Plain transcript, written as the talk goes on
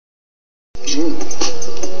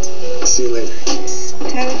See you later.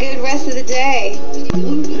 Have a good rest of the day.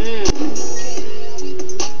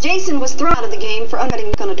 Jason was thrown out of the game for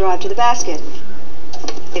undercutting on a drive to the basket.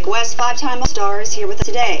 Nick West, 5-time All-Star, is here with us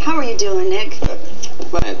today. How are you doing, Nick?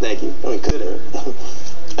 Fine, thank you. I mean, consider.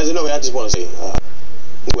 As you know, I just want to say,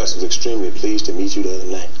 West was extremely pleased to meet you the other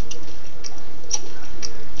night.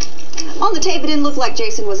 On the tape, it didn't look like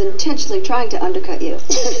Jason was intentionally trying to undercut you.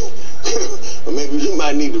 Well, maybe you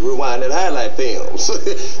might need to rewind that highlight film.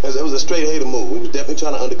 That was a straight hater move. He was definitely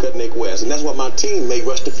trying to undercut Nick West, and that's why my team made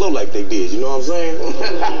rush the flow like they did. You know what I'm saying?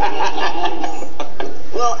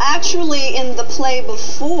 Well, actually, in the play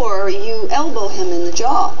before, you elbow him in the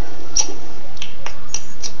jaw.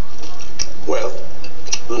 Well,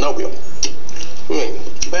 Zenobia, I mean,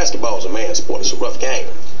 basketball's a man's sport. It's a rough game.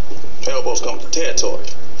 Elbows come to territory.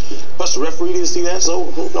 Plus, the referee didn't see that,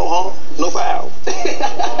 so no harm, no foul.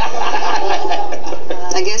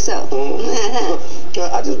 I guess so.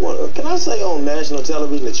 I just want to, can I say on national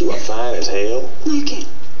television that you are fine as hell? No, you can't.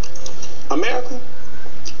 America,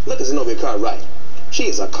 look at Zenobia Cartwright. She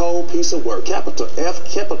is a cold piece of work. Capital F,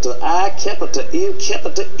 capital I, capital N,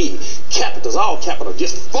 capital E. Capitals, all capital,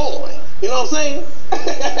 just foreign. You know what I'm saying?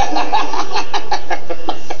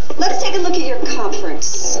 Let's take a look at your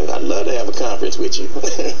conference. I'd love to have a conference with you.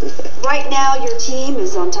 Right now, your team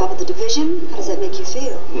is on top of the division. How does that make you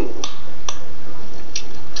feel?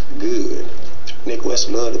 Good. Nick West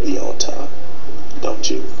love to be on top, don't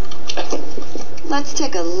you? Let's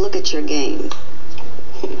take a look at your game.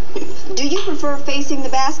 Do you prefer facing the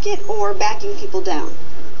basket or backing people down?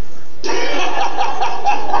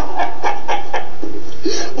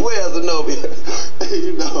 Well, Zenobia,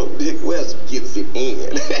 you know, Nick West gets it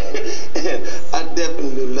in. And I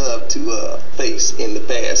definitely love to face in the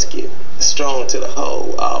basket. Strong to the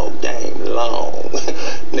hole all game long.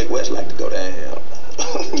 Nick West like to go down.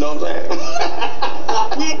 You know what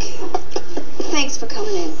I'm saying? Nick, thanks for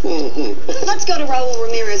coming in. Let's go to Raul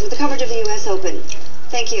Ramirez with the coverage of the U.S. Open.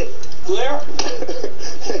 Thank you. Claire?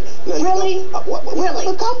 Really? Really?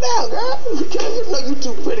 Calm down, girl. You know you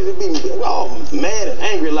too pretty to be all mad and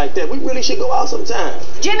angry like that. We really should go out sometime.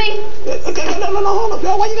 Jimmy? No, hold up,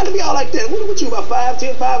 girl. Why you gotta be all like that? What you, about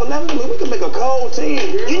 5'10", 5'11"? I mean, we can make a cold team,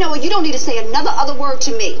 girl. You know what? You don't need to say another word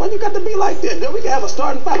to me. Why you got to be like that, girl? We can have a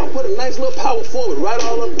starting five and put a nice little power forward right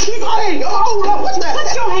all up. Hey, hold up. What the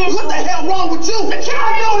hell wrong with you?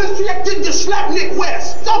 I know this trick didn't just slap Nick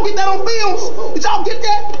West. Y'all get that on films? Did y'all get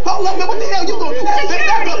that? Hold up, man. What the hell you gonna do?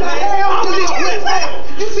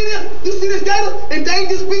 You see this gator?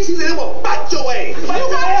 Endangered species, and it will bite your ass. You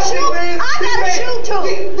gotta shoot. I gotta shoot too.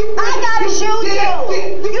 I gotta shoot too.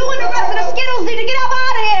 You and the rest of the Skittles need to get up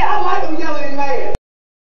out of here.